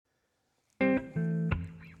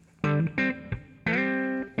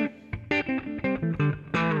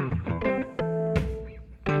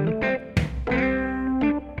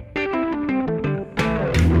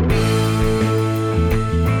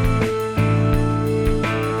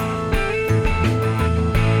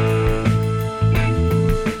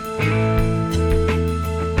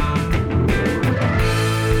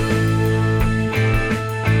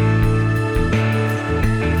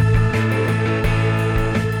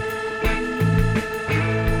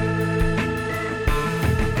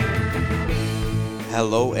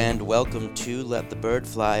Hello and welcome to Let the Bird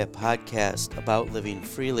Fly, a podcast about living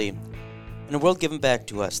freely in a world given back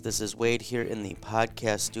to us. This is Wade here in the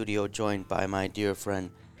podcast studio, joined by my dear friend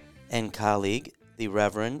and colleague, the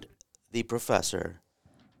Reverend, the Professor,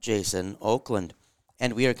 Jason Oakland.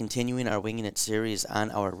 And we are continuing our Wingin' It series on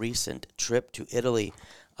our recent trip to Italy,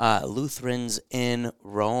 Lutherans in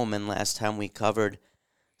Rome. And last time we covered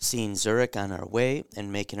seeing Zurich on our way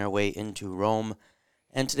and making our way into Rome.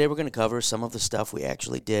 And today we're going to cover some of the stuff we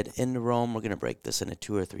actually did in Rome. We're going to break this into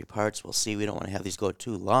 2 or 3 parts. We'll see. We don't want to have these go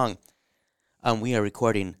too long. We are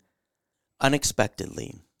recording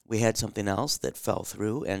unexpectedly. We had something else that fell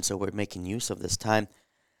through, and so we're making use of this time.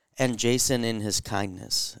 And Jason, in his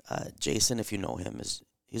kindness, Jason, if you know him,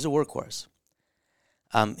 he's a workhorse.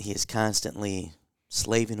 He is constantly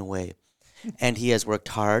slaving away, and he has worked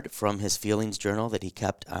hard from his feelings journal that he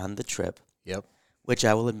kept on the trip. Yep. Which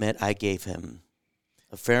I will admit I gave him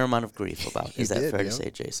a fair amount of grief about. Is that fair to say,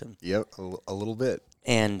 Jason? Yep, a little bit.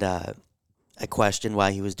 And I questioned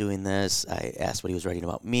why he was doing this. I asked what he was writing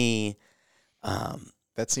about me.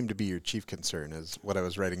 That seemed to be your chief concern, is what I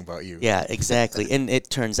was writing about you. Yeah, exactly. And it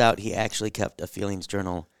turns out he actually kept a feelings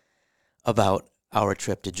journal about our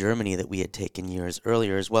trip to Germany that we had taken years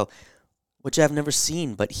earlier as well, which I've never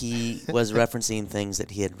seen, but he was referencing things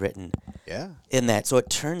that he had written in that. So it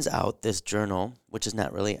turns out this journal, which is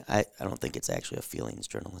not really, I don't think it's actually a feelings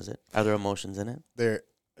journal, is it? Are there emotions in it?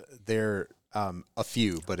 There a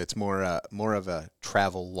few, but it's more of a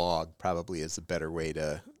travel log, probably is a better way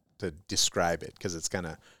to describe it, because it's kind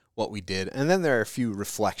of what we did. And then there are a few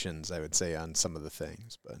reflections, I would say, on some of the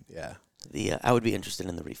things, but yeah. I would be interested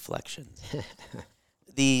in the reflections.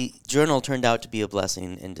 The journal turned out to be a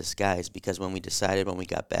blessing in disguise, because when we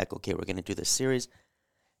got back, okay, we're going to do this series,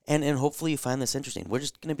 and hopefully you find this interesting. We're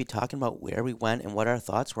just going to be talking about where we went and what our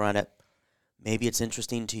thoughts were on it. Maybe it's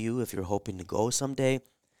interesting to you if you're hoping to go someday.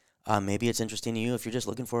 Maybe it's interesting to you if you're just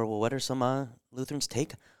looking for, well, what are some Lutherans'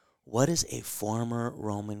 take? What is a former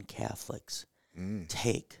Roman Catholic's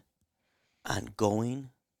take on going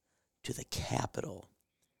to the capital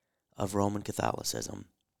of Roman Catholicism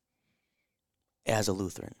as a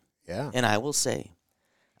Lutheran? Yeah. And I will say,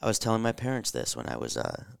 I was telling my parents this when I was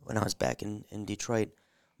back in Detroit,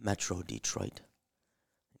 Metro Detroit,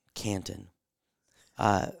 Canton,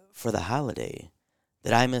 for the holiday,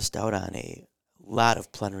 that I missed out on a lot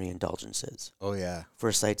of plenary indulgences. Oh, yeah.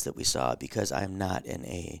 For sites that we saw, because I'm not in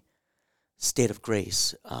a state of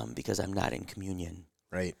grace, because I'm not in communion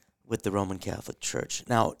with the Roman Catholic Church.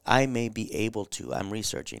 Now, I may be able to, I'm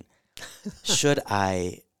researching, should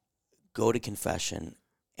I go to confession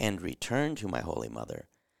and return to my Holy Mother,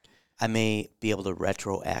 I may be able to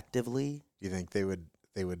retroactively. You think they would?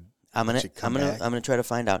 I'm gonna try to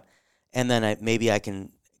find out, and then maybe I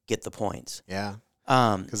can get the points. Yeah.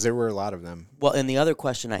 Because there were a lot of them. Well, and the other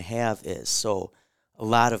question I have is, so a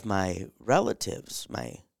lot of my relatives,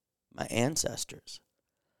 my ancestors,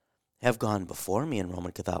 have gone before me in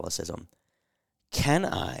Roman Catholicism. Can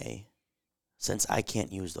I, since I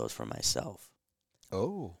can't use those for myself?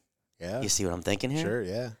 Oh, yeah. You see what I'm thinking here? Sure,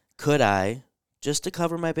 yeah. Could I, just to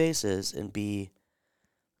cover my bases and be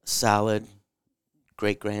a solid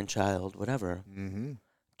great-grandchild, whatever,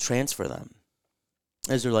 transfer them?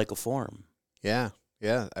 Is there like a form? Yeah.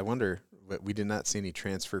 I wonder, but we did not see any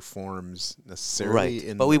transfer forms necessarily.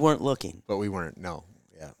 Right, but we weren't looking. But we weren't, no.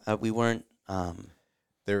 Yeah. We weren't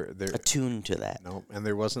They're attuned to that. No, and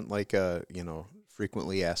there wasn't like a,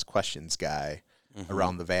 frequently asked questions guy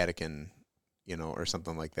around the Vatican, or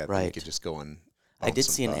something like that. Right. That you could just go and I did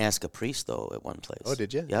see an Ask a Priest, though, at one place. Oh,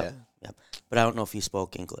 did you? Yep. But I don't know if he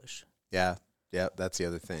spoke English. Yeah, that's the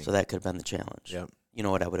other thing. So that could have been the challenge. Yep. You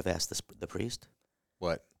know what I would have asked the priest?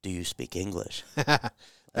 What? Do you speak English? That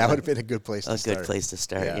would have been a good place to start. A good place to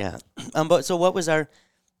start, yeah. But so what was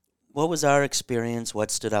our experience?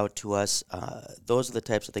 What stood out to us? Those are the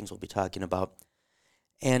types of things we'll be talking about.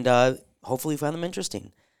 And hopefully you find them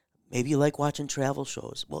interesting. Maybe you like watching travel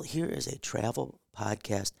shows. Well, here is a travel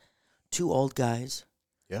podcast. 2 old guys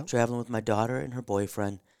traveling with my daughter and her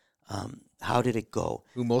boyfriend. How did it go?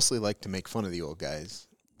 Who mostly like to make fun of the old guys.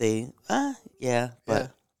 They,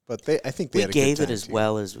 but I think they we had a gave good it time as too.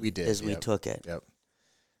 well as we did. as we took it. Yep.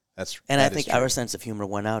 I think our sense of humor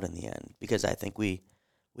won out in the end, because I think we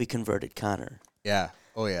converted Connor. Yeah.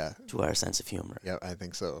 Oh yeah. To our sense of humor. Yeah, I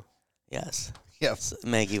think so. Yes. Yep. So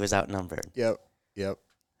Maggie was outnumbered. Yep. It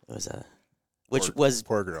was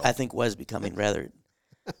poor girl. I think was becoming rather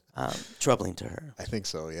troubling to her. I think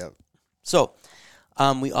so. Yep. So,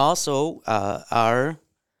 we also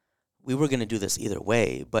we were going to do this either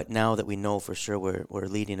way, but now that we know for sure we're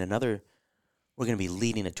leading another we're going to be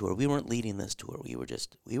leading a tour. We weren't leading this tour. We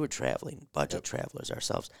were traveling, budget travelers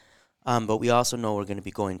ourselves. But we also know we're going to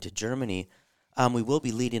be going to Germany. We will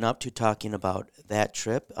be leading up to talking about that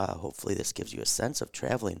trip. Hopefully this gives you a sense of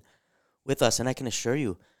traveling with us. And I can assure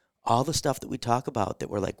you, all the stuff that we talk about that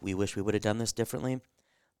we're like, we wish we would have done this differently,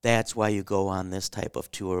 that's why you go on this type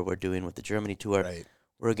of tour we're doing with the Germany tour. Right.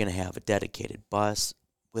 We're going to have a dedicated bus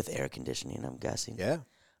with air conditioning, I'm guessing. Yeah.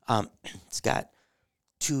 It's got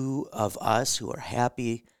two of us who are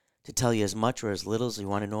happy to tell you as much or as little as you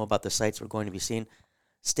want to know about the sites we're going to be seeing,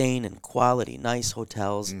 staying in quality, nice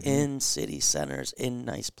hotels, in city centers, in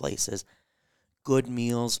nice places, good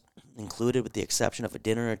meals included with the exception of a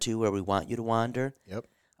dinner or two where we want you to wander. Yep.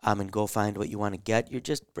 And go find what you want to get. You're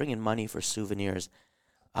just bringing money for souvenirs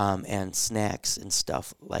and snacks and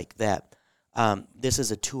stuff like that. This is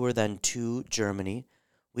a tour then to Germany.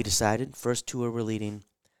 We decided, first tour we're leading,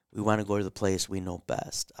 we want to go to the place we know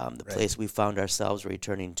best, the place we found ourselves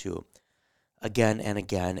returning to again and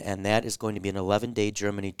again, and that is going to be an 11-day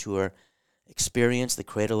Germany tour. Experience the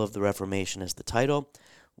Cradle of the Reformation is the title.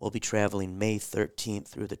 We'll be traveling May 13th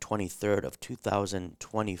through the 23rd of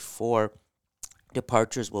 2024.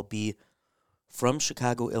 Departures will be from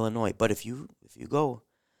Chicago, Illinois. But if you go,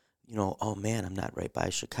 oh man, I'm not right by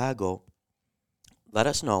Chicago, let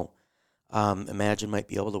us know. Imagine might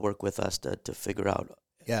be able to work with us to figure out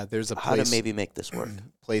there's a how place, to maybe make this work.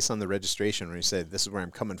 place on the registration where you say, this is where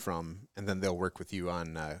I'm coming from, and then they'll work with you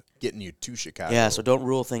on getting you to Chicago. Yeah, so don't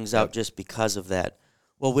rule things out just because of that.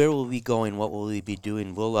 Well, where will we be going? What will we be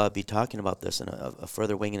doing? We'll be talking about this in a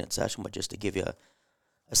further Wingin' It session, but just to give you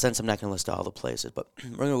a sense, I'm not going to list all the places, but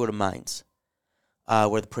we're going to go to Mainz,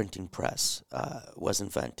 where the printing press was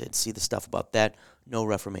invented. See the stuff about that. No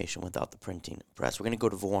Reformation without the printing press. We're going to go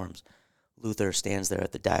to Worms. Luther stands there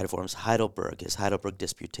at the Diet of Worms. Heidelberg, his Heidelberg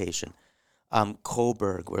Disputation.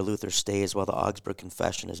 Coburg, where Luther stays while the Augsburg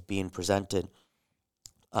Confession is being presented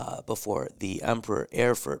before the Emperor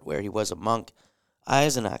Erfurt, where he was a monk.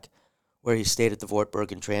 Eisenach, where he stayed at the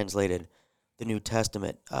Wartburg and translated the New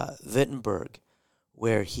Testament. Wittenberg,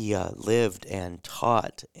 where he lived and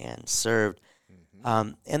taught and served.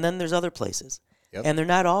 And then there's other places. Yep. And they're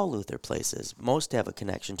not all Luther places. Most have a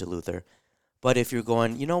connection to Luther. But if you're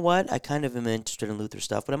going, you know what, I kind of am interested in Luther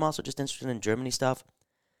stuff, but I'm also just interested in Germany stuff,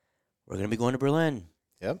 we're going to be going to Berlin.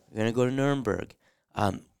 Yep. We're going to go to Nuremberg.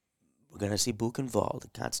 We're going to see Buchenwald, a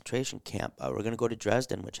concentration camp. We're going to go to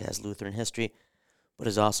Dresden, which has Lutheran history, but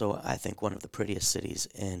is also, I think, one of the prettiest cities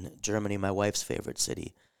in Germany, my wife's favorite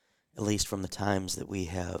city, at least from the times that we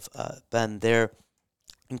have been there.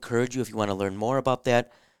 Encourage you, if you want to learn more about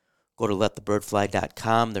that, go to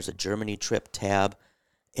letthebirdfly.com. There's a Germany trip tab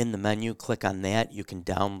in the menu. Click on that. You can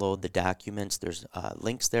download the documents. There's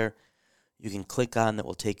links there you can click on that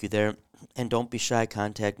will take you there. And don't be shy.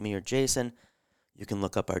 Contact me or Jason. You can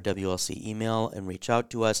look up our WLC email and reach out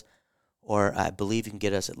to us. Or I believe you can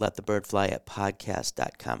get us at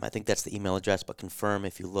letthebirdfly@podcast.com. I think that's the email address, but confirm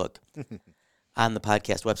if you look on the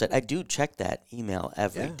podcast website. I do check that email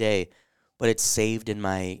every day, but it's saved in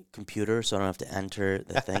my computer, so I don't have to enter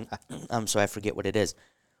the thing. So I forget what it is.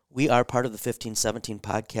 We are part of the 1517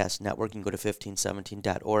 Podcast Network. You can go to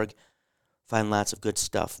 1517.org. Find lots of good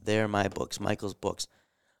stuff there. My books, Michael's books.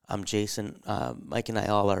 Jason, Mike and I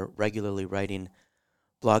all are regularly writing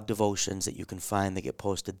blog devotions that you can find that get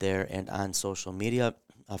posted there and on social media.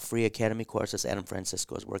 Free Academy courses. Adam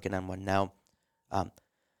Francisco is working on one now that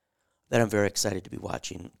I'm very excited to be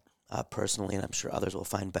watching personally, and I'm sure others will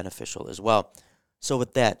find beneficial as well. So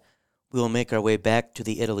with that, we will make our way back to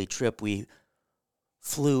the Italy trip. We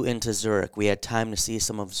flew into Zurich. We had time to see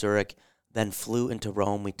some of Zurich, then flew into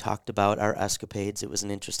Rome. We talked about our escapades. It was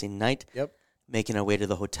an interesting night. Yep. Making our way to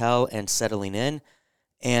the hotel and settling in.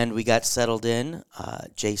 And we got settled in.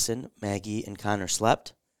 Jason, Maggie, and Connor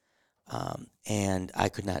slept. And I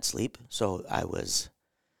could not sleep. So I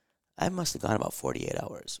must have gone about 48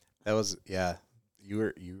 hours. That was, you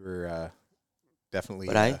were definitely.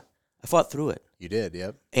 But I fought through it. You did,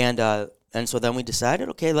 yep. And so then we decided,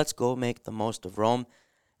 okay, let's go make the most of Rome.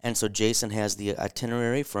 And so Jason has the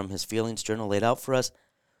itinerary from his feelings journal laid out for us.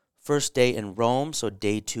 First day in Rome, so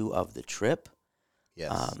day 2 of the trip.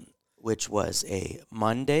 Yes. Which was a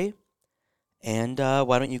Monday. And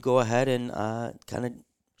why don't you go ahead and kind of...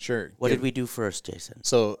 Sure. What did we do first, Jason?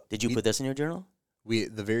 So did you put this in your journal? The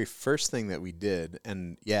very first thing that we did,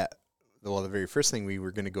 the very first thing we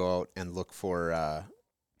were going to go out and look for a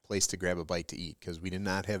place to grab a bite to eat because we did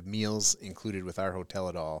not have meals included with our hotel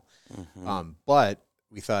at all. Mm-hmm. But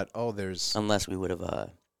we thought, there's... Unless we would have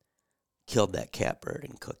killed that catbird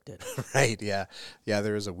and cooked it. Right, yeah. Yeah,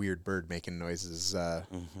 there was a weird bird making noises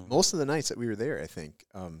most of the nights that we were there, I think.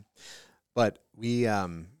 But we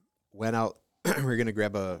went out. We were going to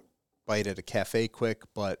grab a bite at a cafe quick,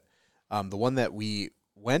 but the one that we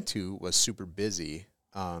went to was super busy.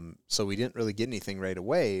 So we didn't really get anything right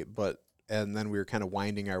away, and then we were kind of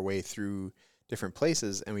winding our way through different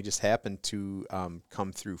places, and we just happened to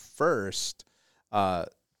come through first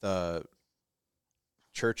the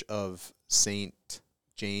Church of Saints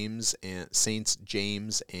James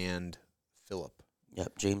and Philip.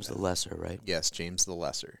 Yep, James the Lesser, right? Yes, James the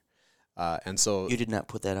Lesser. And so you did not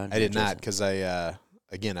put that on. I did not, because I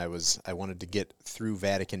wanted to get through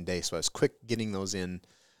Vatican Day, so I was quick getting those in,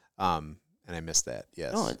 and I missed that.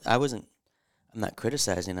 Yes. No, I wasn't. I'm not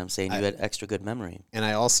criticizing. I'm saying you had extra good memory. And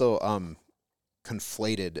I also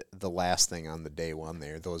conflated the last thing on the day one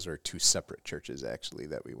there. Those are two separate churches actually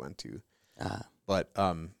that we went to. But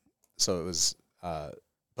so it was.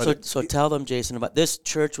 So tell them, Jason, about this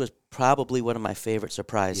church. Was probably one of my favorite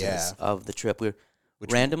surprises of the trip. We're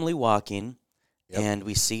randomly walking, and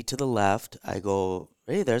we see to the left. I go,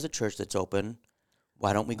 hey, there's a church that's open.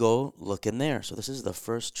 Why don't we go look in there? So this is the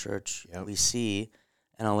first church we see,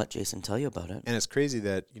 and I'll let Jason tell you about it. And it's crazy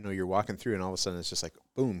that you're walking through, and all of a sudden it's just like,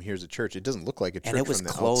 boom, here's a church. It doesn't look like a church, and it was from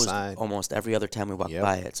the closed outside. Almost every other time we walked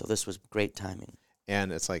by it. So this was great timing.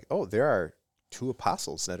 And it's like, oh, there are two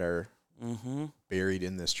apostles that are buried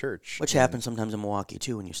in this church, which happens sometimes in Milwaukee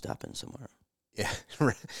too when you stop in somewhere. Yeah,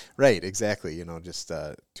 right, exactly. Just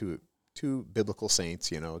two biblical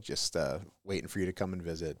saints, just waiting for you to come and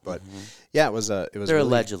visit. But it was. They're really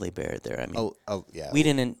allegedly buried there. I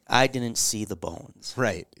mean, I didn't see the bones.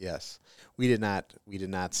 Right. Yes, we did not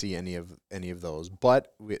see any of those.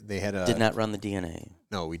 But they had did not run the DNA.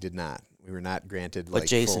 No, we did not. We were not granted but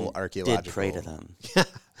Jason full archaeological. Did pray to them.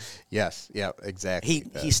 Yes. Yeah. Exactly.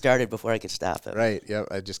 He started before I could stop him. Right. Yeah.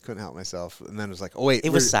 I just couldn't help myself, and then it was like, oh wait,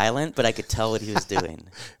 it was silent, but I could tell what he was doing.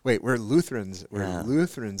 Wait, we're Lutherans. We're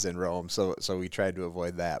Lutherans in Rome, so we tried to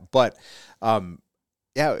avoid that. But,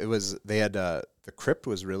 it was. They had the crypt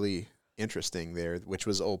was really interesting there, which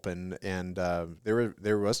was open, and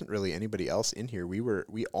there wasn't really anybody else in here.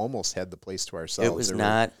 We almost had the place to ourselves. It was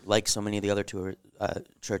not like so many of the other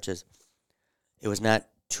churches. It was not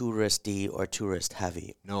touristy or tourist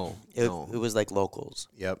heavy. No. It was like locals.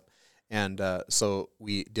 Yep. And so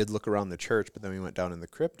we did look around the church, but then we went down in the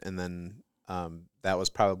crypt, and then that was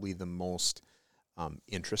probably the most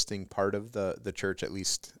interesting part of the church, at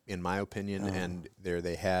least in my opinion. And there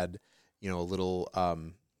they had, a little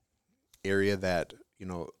area that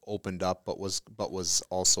opened up, but was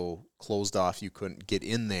also closed off. You couldn't get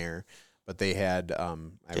in there, but they had.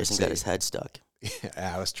 Jason got his head stuck.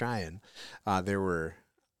 Yeah, I was trying. There were,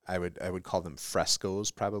 I would call them frescoes,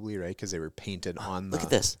 probably, right? Because they were painted on. Look at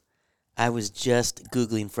this. I was just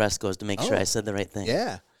Googling frescoes to make sure I said the right thing.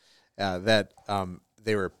 Yeah, that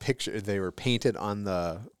they were painted on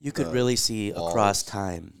the. You could really see walls. Across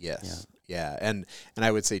time. Yes. Yeah, and I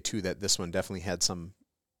would say too that this one definitely had some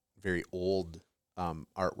very old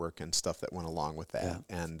artwork and stuff that went along with that,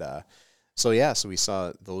 and so we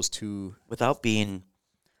saw those two. Without being.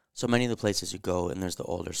 So many of the places you go, and there's the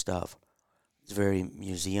older stuff. It's very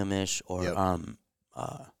museum-ish, or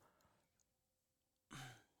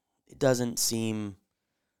it doesn't seem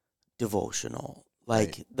devotional.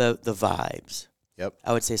 Like the vibes. Yep.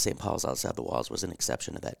 I would say St. Paul's Outside the Walls was an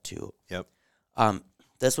exception to that too. Yep.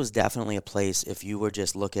 This was definitely a place if you were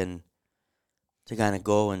just looking to kind of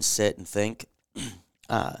go and sit and think,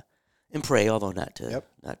 and pray, although not to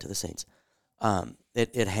the saints.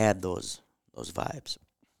 It had those vibes.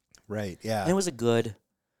 Right, yeah. And it was a good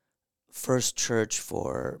first church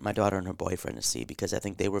for my daughter and her boyfriend to see, because I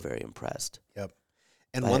think they were very impressed. Yep.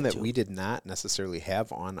 And one that we did not necessarily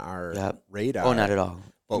have on our radar. Oh, not at all.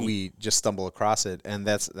 But we just stumble across it, and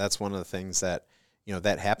that's one of the things that,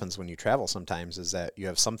 that happens when you travel sometimes, is that you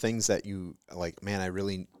have some things that you like, man,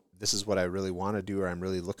 this is what I really want to do, or I'm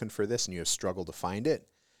really looking for this, and you have struggled to find it.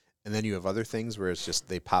 And then you have other things where it's just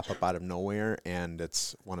they pop up out of nowhere, and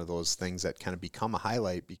it's one of those things that kind of become a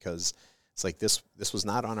highlight, because it's like this was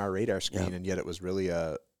not on our radar screen, and yet it was really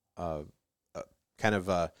a kind of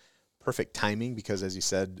a perfect timing, because, as you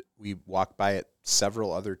said, we walked by it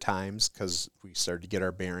several other times because we started to get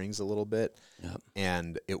our bearings a little bit,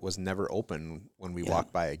 and it was never open when we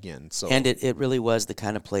walked by again. So and it really was the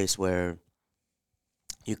kind of place where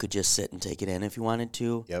you could just sit and take it in if you wanted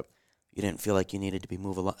to. Yep. You didn't feel like you needed to be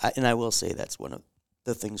moved along. And I will say that's one of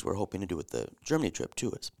the things we're hoping to do with the Germany trip,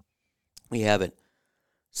 too, is we have it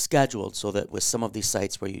scheduled so that with some of these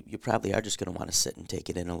sites where you probably are just going to want to sit and take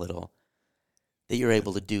it in a little, that you're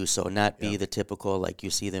able to do so, not be the typical, like you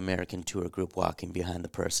see the American tour group walking behind the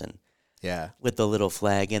person with the little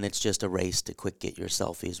flag, and it's just a race to quick get your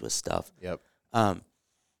selfies with stuff. Yep.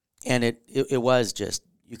 And it was just,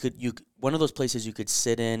 one of those places you could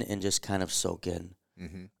sit in and just kind of soak in.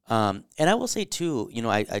 Mm-hmm. And I will say too,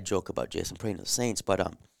 I joke about Jason praying to the saints, but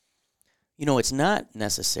it's not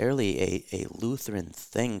necessarily a Lutheran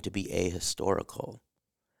thing to be ahistorical,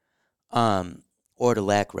 or to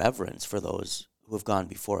lack reverence for those who have gone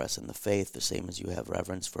before us in the faith, the same as you have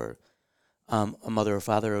reverence for a mother or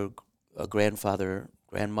father or a grandfather,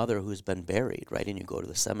 grandmother who's been buried, right? And you go to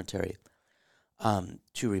the cemetery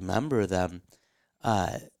to remember them.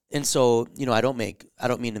 And so, I don't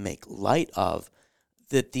mean to make light of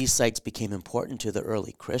that these sites became important to the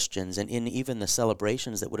early Christians, and in even the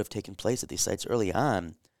celebrations that would have taken place at these sites early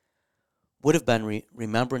on would have been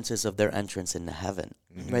remembrances of their entrance into heaven,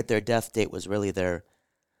 right? Their death date was really their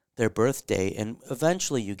birthday, and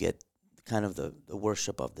eventually you get kind of the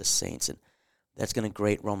worship of the saints, and that's going to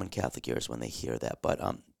grate Roman Catholic ears when they hear that, but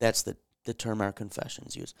that's the term our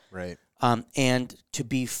confessions use. Right. And to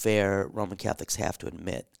be fair, Roman Catholics have to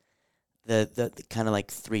admit the kind of like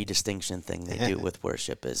three distinction thing they do with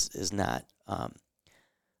worship is not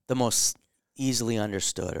the most easily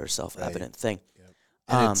understood or self-evident thing. Yep.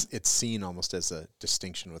 And it's seen almost as a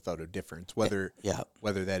distinction without a difference, whether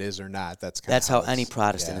that is or not. That's how any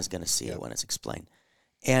Protestant is going to see it when it's explained.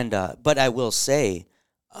 And but I will say,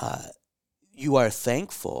 you are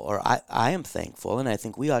thankful, or I am thankful, and I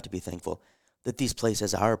think we ought to be thankful that these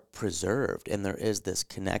places are preserved and there is this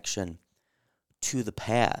connection to the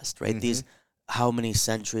past, right? These, how many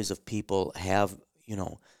centuries of people have,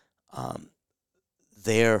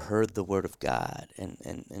 there heard the word of God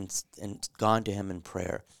and gone to him in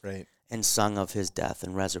prayer, right? And sung of his death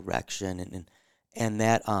and resurrection, and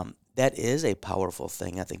that is a powerful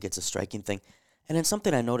thing. I think it's a striking thing, and it's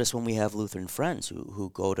something I notice when we have Lutheran friends who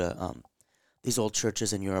go to these old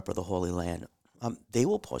churches in Europe or the Holy Land. They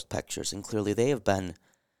will post pictures, and clearly they have been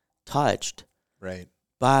touched, right,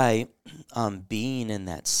 by being in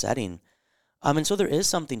that setting. And so there is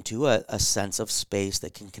something to a sense of space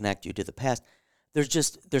that can connect you to the past.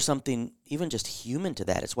 There's something even just human to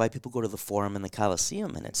that. It's why people go to the Forum and the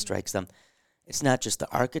Colosseum, and it strikes them. It's not just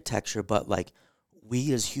the architecture, but like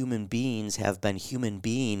we as human beings have been human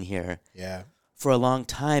being here for a long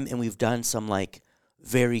time, and we've done some like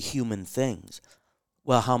very human things.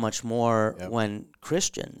 Well, how much more when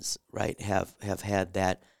Christians, right, have had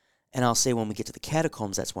that. And I'll say when we get to the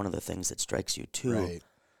catacombs, that's one of the things that strikes you too. Right.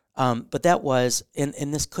 But that was, and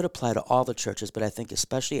this could apply to all the churches, but I think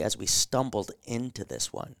especially as we stumbled into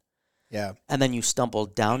this one. Yeah. And then you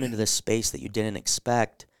stumbled down into this space that you didn't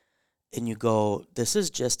expect, and you go, this is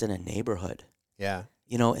just in a neighborhood. Yeah.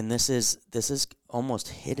 And this is almost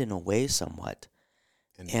hidden away somewhat.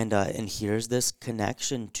 And here's this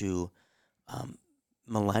connection to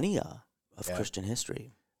millennia of Christian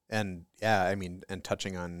history. And and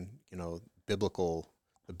touching on, the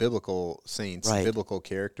biblical saints, biblical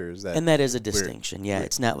characters and that is a distinction.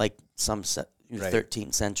 It's not like some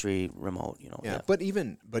 13th century remote, But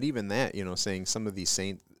even that, saying some of these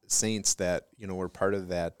saints that, were part of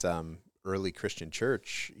that early Christian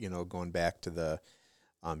church, going back to the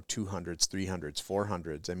 200s, 300s,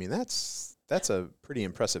 400s. I mean, that's a pretty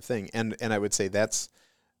impressive thing. And I would say that's,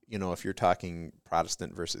 if you're talking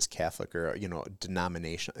Protestant versus Catholic or,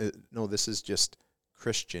 denomination, no, this is just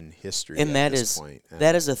Christian history. And at this point.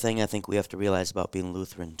 That is a thing I think we have to realize about being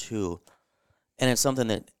Lutheran too. And it's something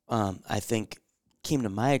that I think came to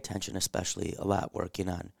my attention, especially a lot working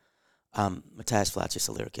on Matthias Flacius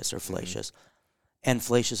Illyricus or Flacius. And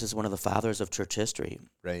Flacius is one of the fathers of church history.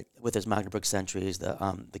 Right. With his Magdeburg Centuries,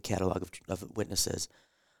 the catalog of witnesses.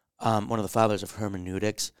 One of the fathers of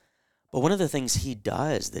hermeneutics. But one of the things he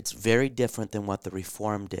does that's very different than what the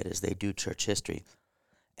Reformed did is they do church history.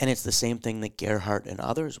 And it's the same thing that Gerhardt and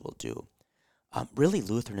others will do. Really,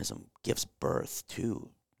 Lutheranism gives birth to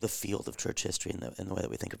the field of church history in the way that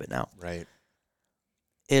we think of it now. Right.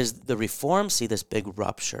 Is the Reformed see this big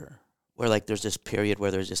rupture where like there's this period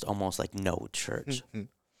where there's just almost like no church.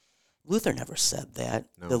 Luther never said that.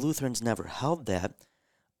 No. The Lutherans never held that.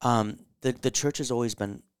 The church has always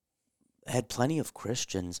had plenty of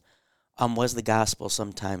Christians. Was the gospel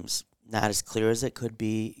sometimes not as clear as it could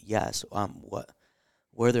be? Yes.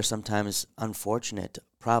 Were there sometimes unfortunate,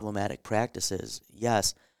 problematic practices?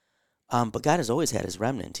 Yes. But God has always had his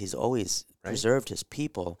remnant. He's always preserved his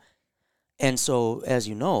people. And so, as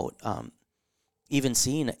you know, even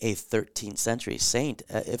seeing a 13th century saint,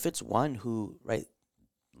 if it's one who,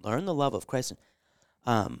 learned the love of Christ.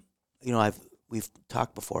 We've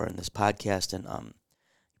talked before in this podcast, and you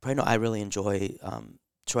probably know I really enjoy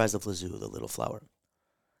Therese of Lisieux, the Little Flower.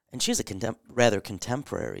 And she's a rather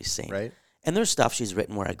contemporary saint. Right. And there's stuff she's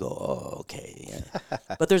written where I go, oh, okay. Yeah.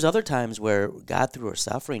 But there's other times where God, through her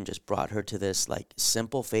suffering, just brought her to this like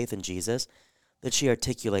simple faith in Jesus that she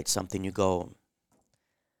articulates something. You go,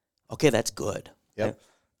 okay, that's good. Yep.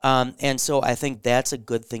 And so I think that's a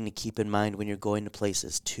good thing to keep in mind when you're going to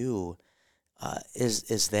places too,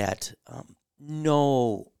 is that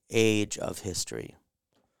no age of history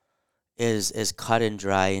is cut and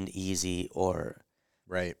dry and easy or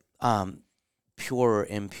Right. pure or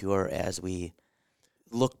impure as we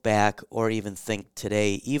look back or even think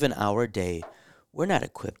today. Even our day, we're not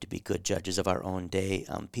equipped to be good judges of our own day.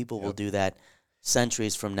 People will do that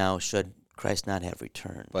centuries from now should Christ not have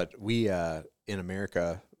returned. But we in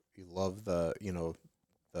America, we love the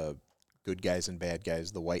good guys and bad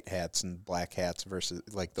guys, the white hats and black hats versus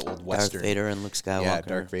like the old Western. Darth Vader and Luke Skywalker. Yeah,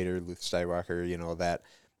 Darth Vader, Luke Skywalker, that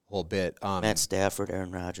whole bit. Matt Stafford,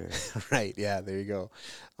 Aaron Rodgers. Right, yeah, there you go.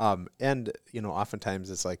 And,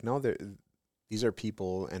 oftentimes it's like, no, these are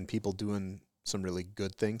people and people doing some really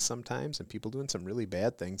good things sometimes and people doing some really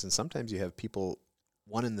bad things. And sometimes you have people,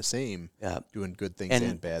 one and the same, doing good things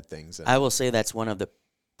and bad things. And I will say that's one of the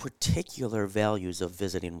particular values of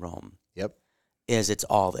visiting Rome. Yep. Is it's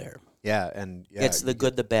all there. Yeah, and it's the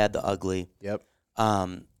good, the bad, the ugly. Yep.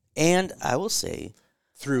 And I will say,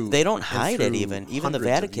 they don't hide it even the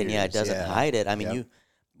Vatican. It doesn't hide it. I mean,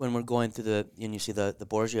 when we're going through and you see the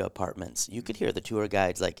Borgia apartments, you could hear the tour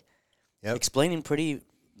guides explaining pretty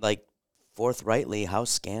forthrightly how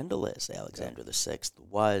scandalous Alexander VI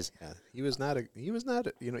was. Yeah, he was not.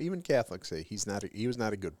 Even Catholics say he was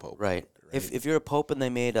not a good pope. Right. If you're a pope and they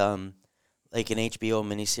made like an HBO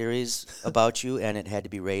miniseries about you, and it had to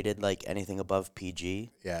be rated like anything above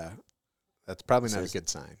PG. Yeah, that's probably not a good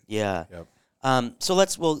sign. Yeah. Yep. So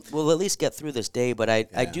we'll at least get through this day, but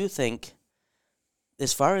I do think,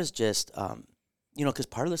 as far as just because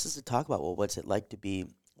part of this is to talk about what's it like to be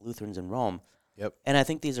Lutherans in Rome. Yep. And I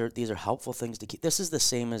think these are helpful things to keep. This is the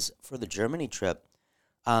same as for the Germany trip.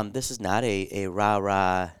 This is not a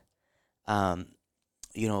rah-rah.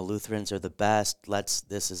 Lutherans are the best.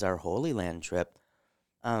 This is our Holy Land trip.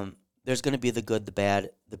 There's going to be the good, the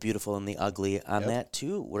bad, the beautiful, and the ugly on that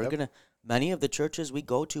too. Many of the churches we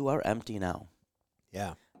go to are empty now.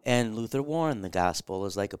 Yeah. And Luther warned the gospel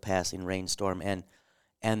is like a passing rainstorm,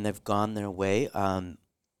 and they've gone their way.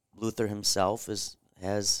 Luther himself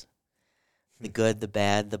has the good, the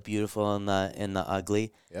bad, the beautiful, and the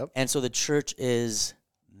ugly. Yep. And so the church is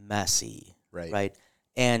messy. Right.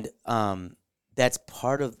 And that's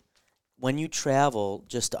part of when you travel,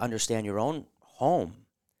 just to understand your own home,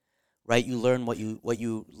 right? You learn what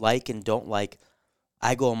you like and don't like.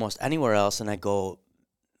 I go almost anywhere else, and I go,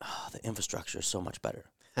 oh, the infrastructure is so much better.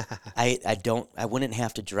 I wouldn't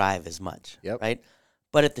have to drive as much, right?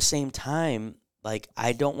 But at the same time,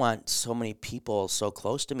 I don't want so many people so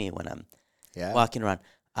close to me when I'm walking around.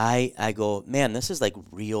 I go, man, this is like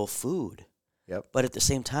real food. Yep. But at the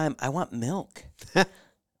same time, I want milk. Can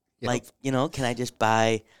I just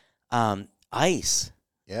buy ice?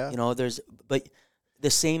 Yeah. But the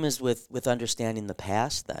same as with understanding the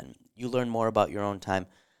past then. You learn more about your own time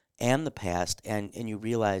and the past, and you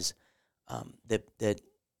realize that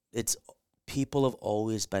it's people have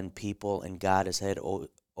always been people, and God has had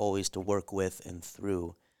always to work with and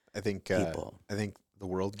through people. I think the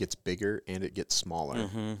world gets bigger and it gets smaller,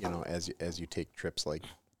 Mm-hmm. as you take trips as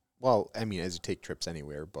you take trips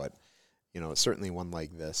anywhere, but certainly one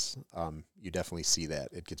like this, you definitely see that.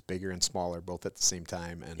 It gets bigger and smaller both at the same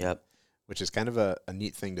time, and which is kind of a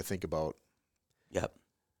neat thing to think about. Yep.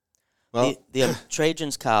 Well, the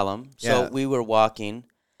Trajan's column, so we were walking.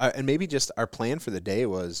 And maybe just our plan for the day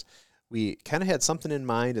was we kind of had something in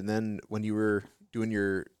mind, and then when you were doing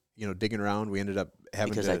your, digging around, we ended up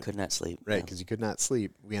having because I could not sleep. Right, because you could not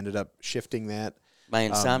sleep. We ended up shifting that. My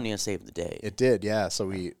insomnia saved the day. It did, yeah. So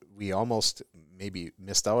we almost maybe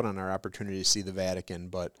missed out on our opportunity to see the Vatican,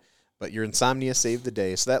 but your insomnia saved the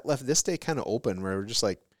day. So that left this day kind of open, where we're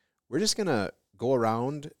just going to go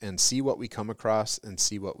around and see what we come across and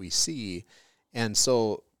see what we see. And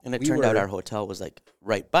so it turned out our hotel was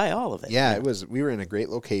right by all of it. Yeah, it was. We were in a great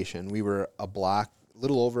location. We were a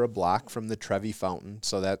little over a block from the Trevi Fountain,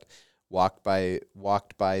 so that walked by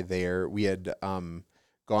there. We had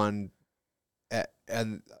gone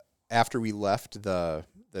and after we left the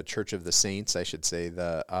Church of the Saints, I should say,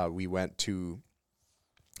 we went to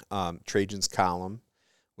Trajan's Column,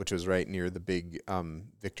 which was right near the big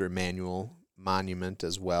Victor Emmanuel monument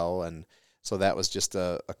as well, and so that was just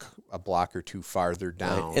a block or two farther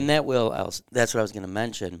down. Right. And that's what I was going to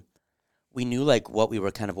mention. We knew what we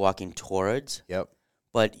were kind of walking towards. Yep.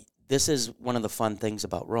 But this is one of the fun things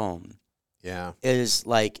about Rome, Yeah. is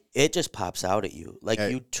like, it just pops out at you. Like, Yeah.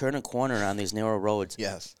 you turn a corner on these narrow roads,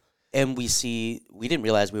 Yes. and we didn't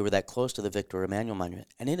realize we were that close to the Victor Emmanuel Monument,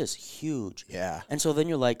 and it is huge. Yeah. And so then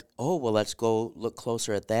you're like, oh, well, let's go look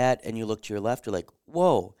closer at that, and you look to your left, you're like,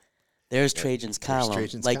 whoa, there's Trajan's Column.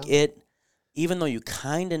 Trajan's like, Column. even though you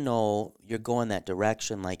kind of know you're going that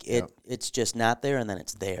direction, like, it's just not there, and then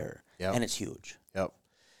it's there, and it's huge. Yep.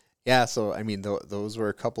 Yeah, so, I mean, those were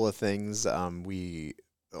a couple of things.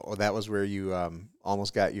 That was where you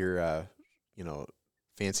almost got your,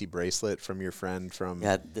 fancy bracelet from your friend from...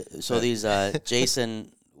 Yeah,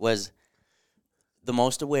 Jason was the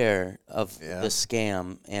most aware of the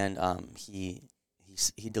scam, and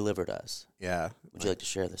he delivered us. Yeah. Would you like to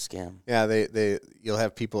share the scam? Yeah, you'll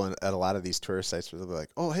have people at a lot of these tourist sites where they'll be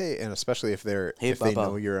like, "Oh, hey," and especially if they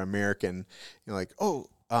know you're American, you're like, "Oh,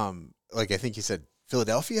 like I think he said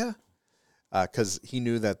Philadelphia," because he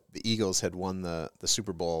knew that the Eagles had won the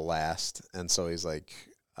Super Bowl last, and so he's like,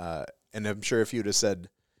 and I'm sure if you'd have said,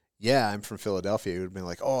 "Yeah, I'm from Philadelphia," he would have been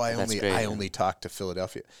like, "Oh, I only talk to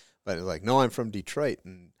Philadelphia," but like, "No, I'm from Detroit,"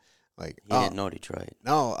 and like, he didn't know Detroit.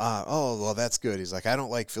 No, well, that's good. He's like, I don't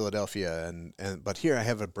like Philadelphia, but here I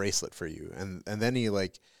have a bracelet for you, and then he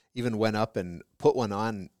like even went up and put one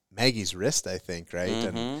on Maggie's wrist, I think, right?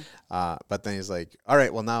 Mm-hmm. And but then he's like, all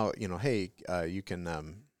right, well now hey, you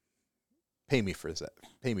can pay me for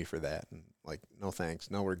that, and like, no thanks,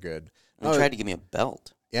 no, we're good. And he tried to give me a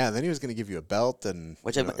belt. Yeah, then he was going to give you a belt, and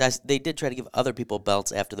they did try to give other people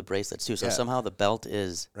belts after the bracelets too. So somehow the belt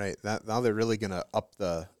is right. Now they're really going to up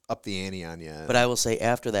the ante on you. But I will say,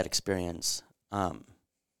 after that experience,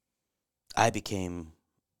 I became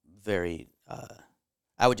very.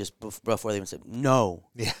 I would just before they even said no.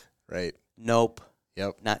 Yeah. Right. Nope.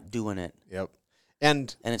 Yep. Not doing it. Yep.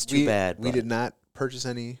 And it's too bad. We did not purchase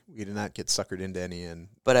any. We did not get suckered into any.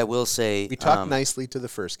 But I will say, we talked nicely to the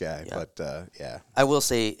first guy. Yeah. But yeah, I will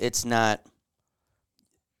say it's not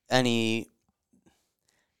any.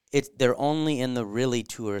 They're only in the really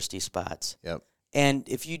touristy spots. Yep. And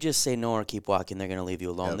if you just say no or keep walking, they're going to leave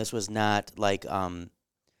you alone. Yep. This was not like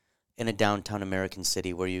in a downtown American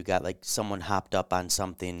city where you got like someone hopped up on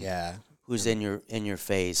something. Yeah. Who's in your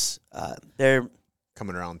face? They're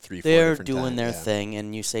coming around 3-4 They're different doing times. their thing,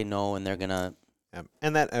 and you say no, and they're gonna. Yeah.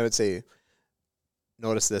 And that I would say,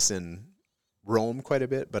 notice this in Rome quite a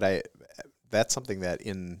bit, but that's something that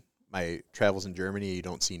in my travels in Germany you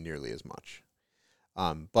don't see nearly as much.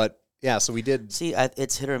 But yeah, so we did see.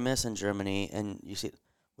 It's hit or miss in Germany, and you see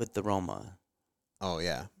with the Roma. Oh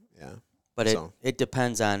yeah, yeah. But it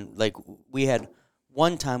depends on, like, we had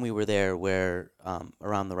one time we were there where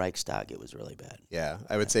around the Reichstag it was really bad. Yeah,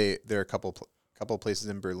 I would say there are a couple places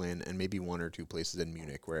in Berlin and maybe one or two places in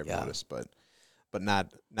Munich where I've noticed, but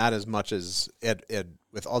not as much as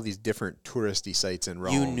with all these different touristy sites in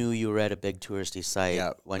Rome. You knew you were at a big touristy site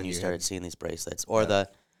when you started seeing these bracelets or the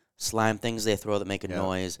slime things they throw that make a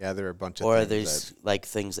noise. Yeah, there are a bunch of or things. Or there's like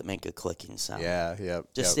things that make a clicking sound. Yeah, yeah.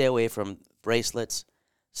 Just stay away from bracelets,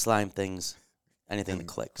 slime things, anything that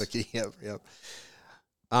clicks. Clicky, yep.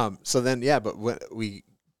 So then, but when we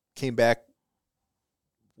came back,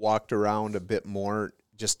 walked around a bit more,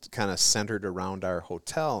 just kind of centered around our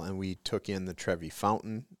hotel, and we took in the Trevi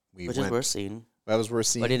Fountain. Which is worth seeing. That was worth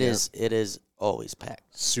seeing. But it is always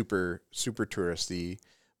packed. Super, super touristy.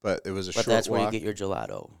 But it was a short walk. But that's where you get your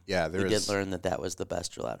gelato. Yeah, we did learn that was the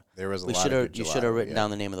best gelato. There was a lot of good gelato. You should have written down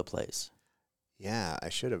the name of the place. Yeah, I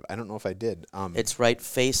should have. I don't know if I did. It's right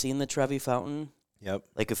facing the Trevi Fountain. Yep.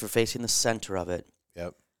 Like if you're facing the center of it.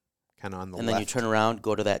 Yep. Kind of on the left. And then you turn around,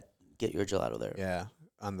 go to that, get your gelato there. Yeah.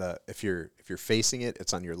 If you're facing it,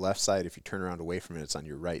 it's on your left side. If you turn around away from it, it's on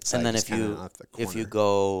your right side. And then if you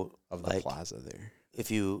go of the plaza there.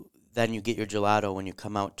 Then you get your gelato when you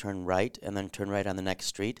come out, turn right, and then turn right on the next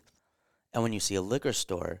street. And when you see a liquor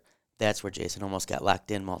store, that's where Jason almost got locked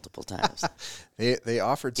in multiple times. They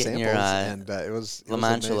offered samples, and it was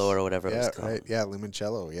limoncello or whatever it was called. Right. Yeah,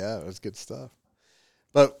 limoncello. Yeah, it was good stuff.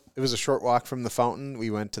 But it was a short walk from the fountain. We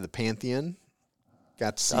went to the Pantheon.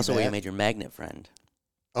 Got to see also that. where you made your magnet friend.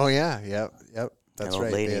 Oh yeah, yep. That's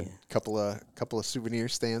right. Lady. They had a couple of souvenir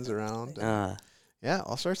stands around. Yeah,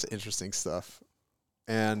 all sorts of interesting stuff.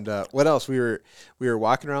 And what else? We were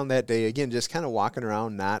walking around that day again, just kind of walking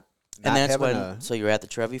around, not. And that's when. So you're at the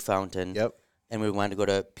Trevi Fountain. Yep. And we wanted to go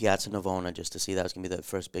to Piazza Navona just to see that was going to be the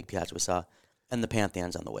first big piazza we saw, and the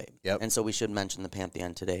Pantheon's on the way. Yep. And so we should mention the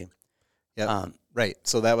Pantheon today. Yep. Right.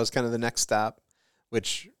 So that was kind of the next stop,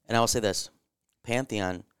 which. And I will say this,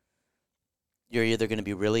 Pantheon. You're either going to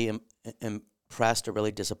be really impressed or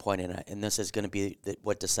really disappointed, and this is going to be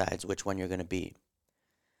what decides which one you're going to be.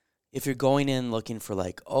 if you're going in looking for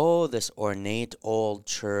like, oh, this ornate old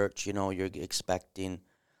church, you're expecting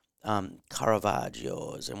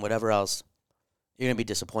Caravaggios and whatever else, you're going to be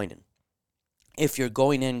disappointed. If you're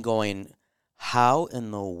going in going, how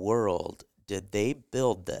in the world did they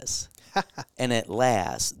build this? And it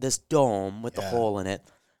lasts, this dome with the hole in it,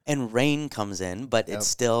 and rain comes in, but it's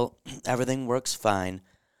still, everything works fine.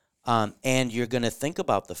 And you're going to think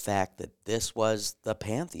about the fact that this was the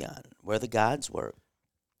Pantheon, where the gods were.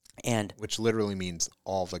 And which literally means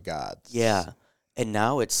all the gods. Yeah. And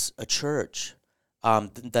now it's a church.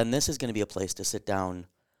 Then this is going to be a place to sit down,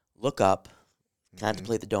 look up,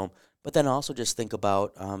 contemplate the dome, but then also just think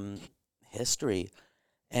about history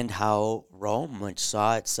and how Rome, which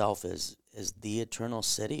saw itself as the eternal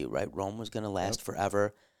city, right? Rome was going to last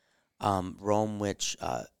forever. Rome, which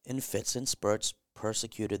in fits and spurts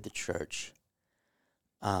persecuted the church.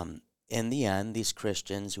 In the end, these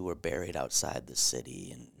Christians who were buried outside the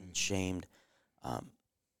city and shamed,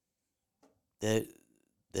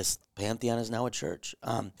 this Pantheon is now a church.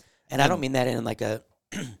 And I don't mean that in like a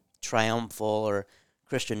triumphal or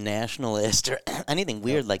Christian nationalist or anything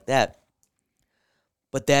weird like that.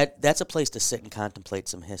 But that's a place to sit and contemplate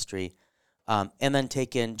some history, and then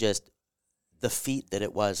take in just the feat that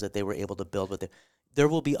it was that they were able to build with it. There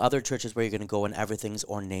will be other churches where you're going to go and everything's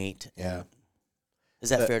ornate. Yeah. Is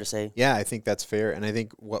that fair to say? Yeah, I think that's fair. And I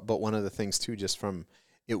think but one of the things too, just from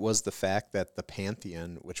it was the fact that the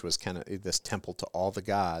Pantheon, which was kind of this temple to all the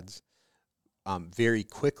gods, very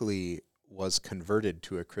quickly was converted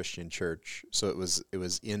to a Christian church. So it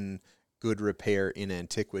was in good repair in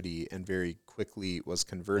antiquity, and very quickly was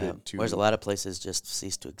converted to. Whereas a lot of places just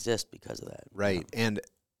ceased to exist because of that. Right, and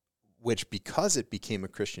which because it became a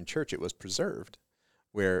Christian church, it was preserved.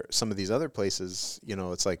 Where some of these other places,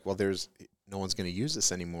 it's like, well, no one's going to use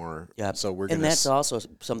this anymore. Yeah. So we're going to. And that's also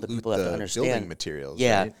something people have to understand. Building materials.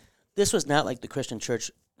 Yeah. Right? This was not like the Christian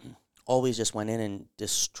church always just went in and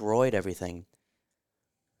destroyed everything.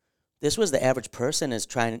 This was the average person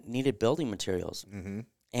needed building materials. Mm-hmm.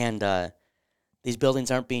 And these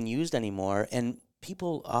buildings aren't being used anymore. And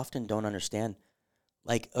people often don't understand.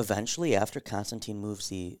 Like, eventually, after Constantine moves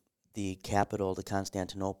the capital to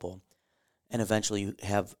Constantinople, and eventually you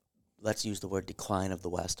have, let's use the word decline of the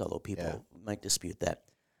West, although people might dispute that,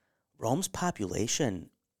 Rome's population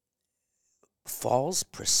falls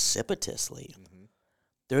precipitously. Mm-hmm.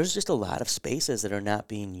 There's just a lot of spaces that are not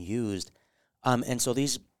being used. And so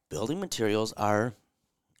these building materials are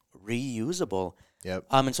reusable. Yep.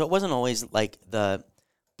 And so it wasn't always like the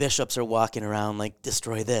bishops are walking around like,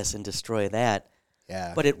 destroy this and destroy that.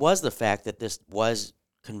 Yeah. But it was the fact that this was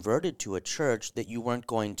converted to a church that you weren't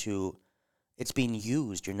going to, it's being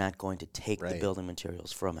used. You're not going to take the building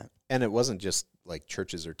materials from it. And it wasn't just like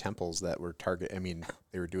churches or temples that were target. I mean,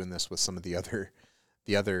 they were doing this with some of the other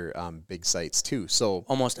big sites too. So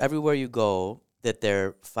almost everywhere you go that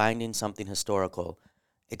they're finding something historical,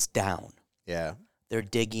 it's down. Yeah. They're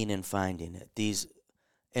digging and finding it.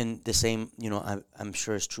 And the same, I'm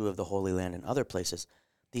sure is true of the Holy Land and other places.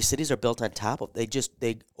 These cities are built on top of,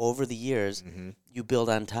 they over the years, you build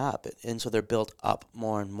on top. And so they're built up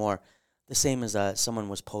more and more. The same as someone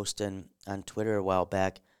was posting on Twitter a while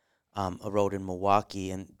back, a road in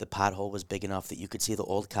Milwaukee, and the pothole was big enough that you could see the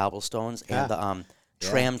old cobblestones and the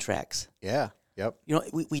tram tracks. Yeah. Yep.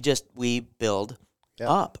 We build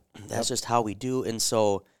up. That's just how we do. And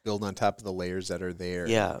so build on top of the layers that are there.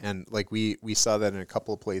 Yeah. And like we saw that in a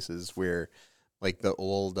couple of places where like the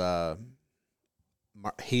old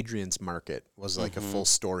Hadrian's Market was like a full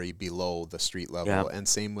story below the street level. Yeah. And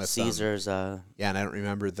same with Caesar's. And I don't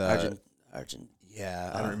remember the Argent. Yeah,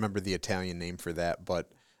 I don't remember the Italian name for that, but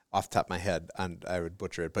off the top of my head, I would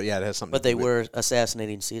butcher it. But yeah, it has something. But they were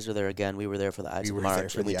assassinating Caesar there again. We were there for the Ides of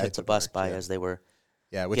March, and we took the bus by as they were.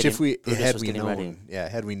 Yeah, which had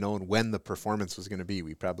we known when the performance was going to be,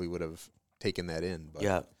 we probably would have taken that in. But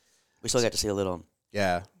yeah, we still got to see a little.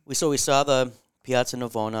 Yeah, we saw the Piazza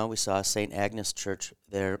Navona. We saw St. Agnes Church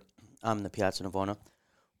there, the Piazza Navona,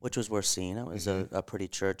 which was worth seeing. It was a pretty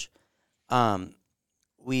church.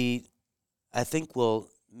 I think we're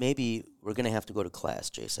going to have to go to class,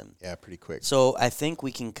 Jason. Yeah, pretty quick. So I think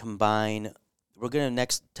we can combine. We're going to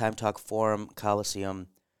next time talk Forum, Colosseum,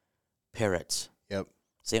 Parrots. Yep.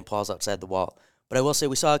 St. Paul's outside the wall. But I will say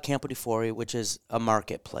we saw Campo di Fuori, which is a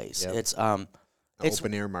marketplace. Yep. It's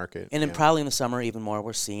open air market. And then probably in the summer even more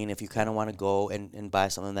we're seeing if you kind of want to go and buy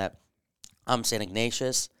something that St.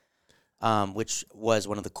 Ignatius, which was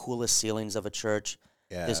one of the coolest ceilings of a church.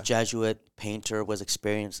 Yeah. This Jesuit painter was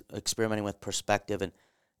experimenting with perspective, and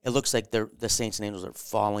it looks like the saints and angels are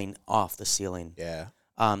falling off the ceiling. Yeah.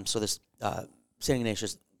 So this St.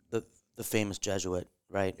 Ignatius, the famous Jesuit,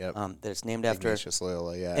 right? Yep. That it's named after. Ignatius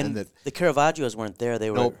Loyola, yeah. And the Caravaggios weren't there.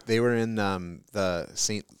 They were. Nope, they were in the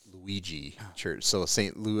St. Luigi Church. So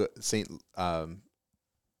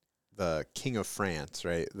the King of France,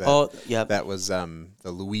 right? That was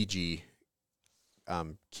the Luigi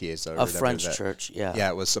Chiesa. A French church, yeah. Yeah,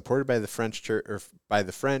 it was supported by the French church, or by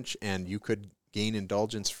the French, and you could gain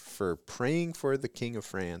indulgence for praying for the King of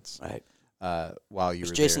France. Right. While you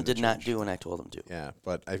were Jason there. did not do when I told him to. Yeah,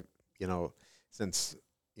 but since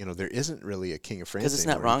there isn't really a King of France, because it's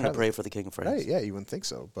not wrong to pray for the King of France. Right? Yeah, you wouldn't think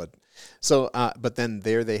so, but then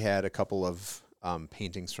there they had a couple of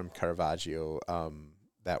paintings from Caravaggio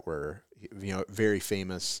that were very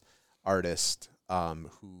famous artist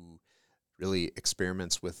who really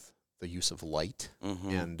experiments with the use of light,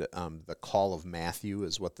 and the Call of Matthew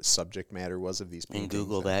is what the subject matter was of these paintings. And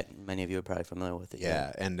Google that. Many of you are probably familiar with it.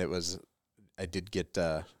 Yeah, and I did get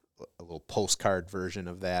a little postcard version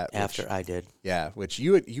of that. After I did. Yeah, which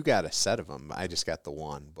you got a set of them. I just got the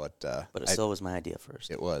one, but it still was my idea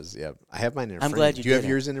first. It was, yeah. I have mine in a frame. I'm glad you did. Do you have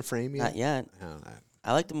yours in a frame yet? Not yet. Oh,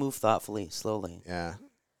 I like to move thoughtfully, slowly. Yeah.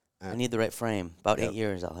 I need the right frame. About 8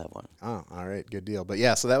 years, I'll have one. Oh, all right, good deal. But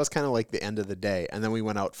yeah, so that was kind of like the end of the day, and then we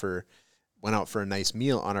went out for a nice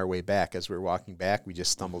meal on our way back. As we were walking back, we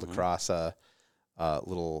just stumbled across a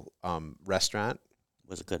little restaurant. It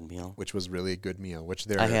was a good meal. Which was really a good meal.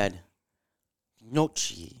 I had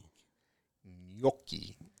gnocchi.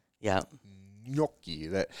 Yeah. Gnocchi.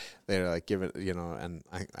 That they're like giving, and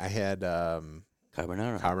I had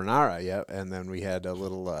Carbonara, yeah. And then we had a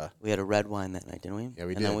little. We had a red wine that night, didn't we? Yeah,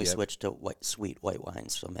 we did. And then we switched to sweet white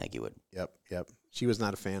wines, so Maggie would. Yep. She was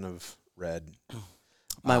not a fan of red.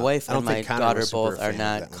 My wife and my daughter both are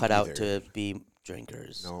not cut out to be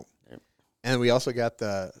drinkers. No. And we also got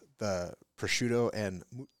the prosciutto and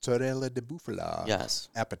mozzarella di bufala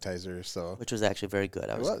appetizer. So which was actually very good.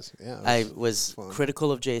 I was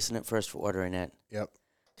critical of Jason at first for ordering it. Yep.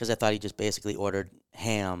 Because I thought he just basically ordered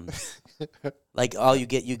ham. Like all you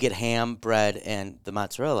get ham, bread, and the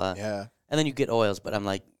mozzarella. Yeah. And then you get oils, but I'm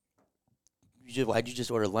like, why'd you just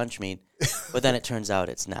order lunch meat? But then it turns out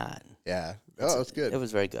it's not. Yeah. Oh, it was good. It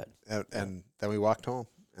was very good. And then we walked home,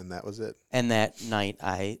 and that was it. And that night,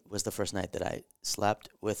 was the first night that I slept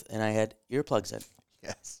with, and I had earplugs in.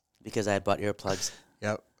 Yes. Because I had bought earplugs.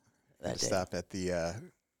 Yep. That day. Stop at the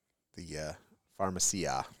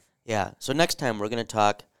Pharmacia. Yeah. So next time we're going to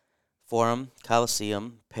talk Forum,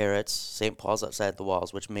 Coliseum, Parrots, St. Paul's outside the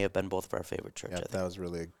walls, which may have been both of our favorite churches. Yeah, that was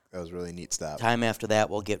really a neat stop. Time after that,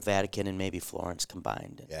 we'll get Vatican and maybe Florence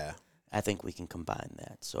combined. Yeah. I think we can combine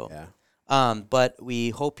that. So. Yeah. But we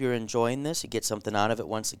hope you're enjoying this. You get something out of it.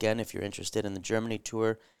 Once again, if you're interested in the Germany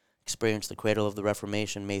tour, experience the Cradle of the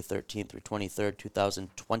Reformation, May 13th through 23rd,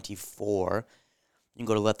 2024. You can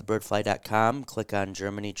go to letthebirdfly.com, click on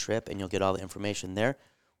Germany trip, and you'll get all the information there.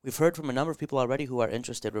 We've heard from a number of people already who are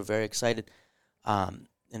interested. We're very excited, and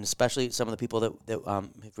especially some of the people that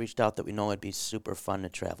have reached out that we know would be super fun to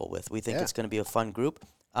travel with. We think it's going to be a fun group.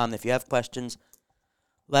 If you have questions,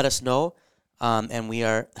 let us know. And we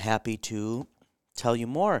are happy to tell you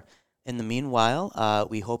more. In the meanwhile,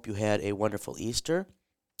 we hope you had a wonderful Easter,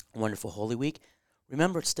 a wonderful Holy Week.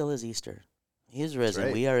 Remember, it still is Easter. He is risen.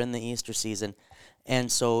 Right. We are in the Easter season.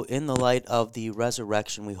 And so in the light of the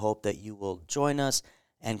resurrection, we hope that you will join us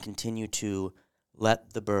and continue to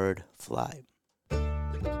let the bird fly.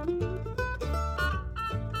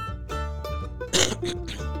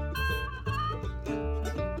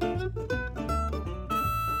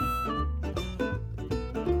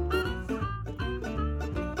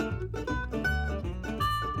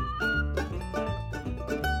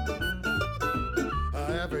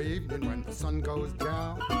 Every evening when the sun goes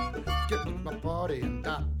down, get with my party and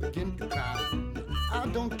I begin to clown. I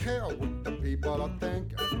don't care what the people are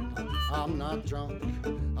thinking. I'm not drunk,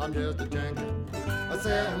 I'm just a drinker. I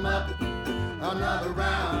set 'em up, another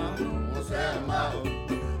round, set 'em up.